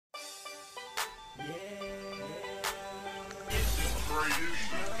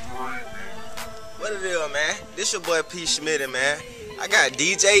What it is, man? This your boy P. Smitty, man. I got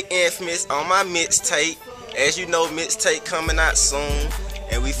DJ Infamous on my mixtape. As you know, mixtape coming out soon.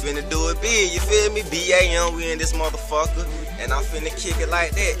 And we finna do it big, you feel me? BAM, we in this motherfucker. And I'm finna kick it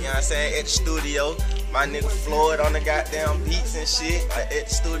like that, you know what I'm saying? At the studio. My nigga Floyd on the goddamn beats and shit. Like at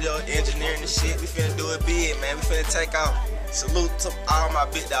the studio, engineering and shit. We finna do it big, man. We finna take off. Salute to all my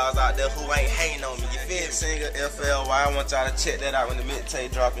big dogs out there who ain't hating on me, you feel me? Singer FLY, I want y'all to check that out when the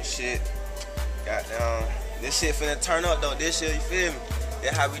mixtape dropping shit. Goddamn, this shit finna turn up though, this year, you feel me?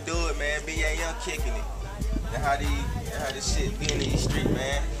 That's how we do it, man. BAM kicking it. That's how this shit be in the street,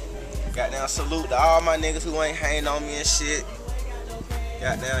 man. Goddamn, salute to all my niggas who ain't hating on me and shit.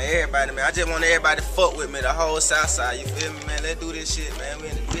 Goddamn, everybody, man. I just want everybody to fuck with me, the whole south side, you feel me, man? Let's do this shit, man. We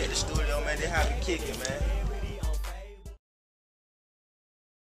at the studio, man. That's how we kick it, man.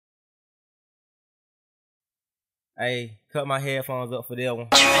 Hey, cut my headphones up for that one.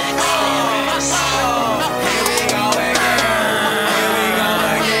 Here we go again. Here we go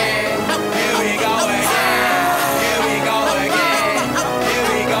again.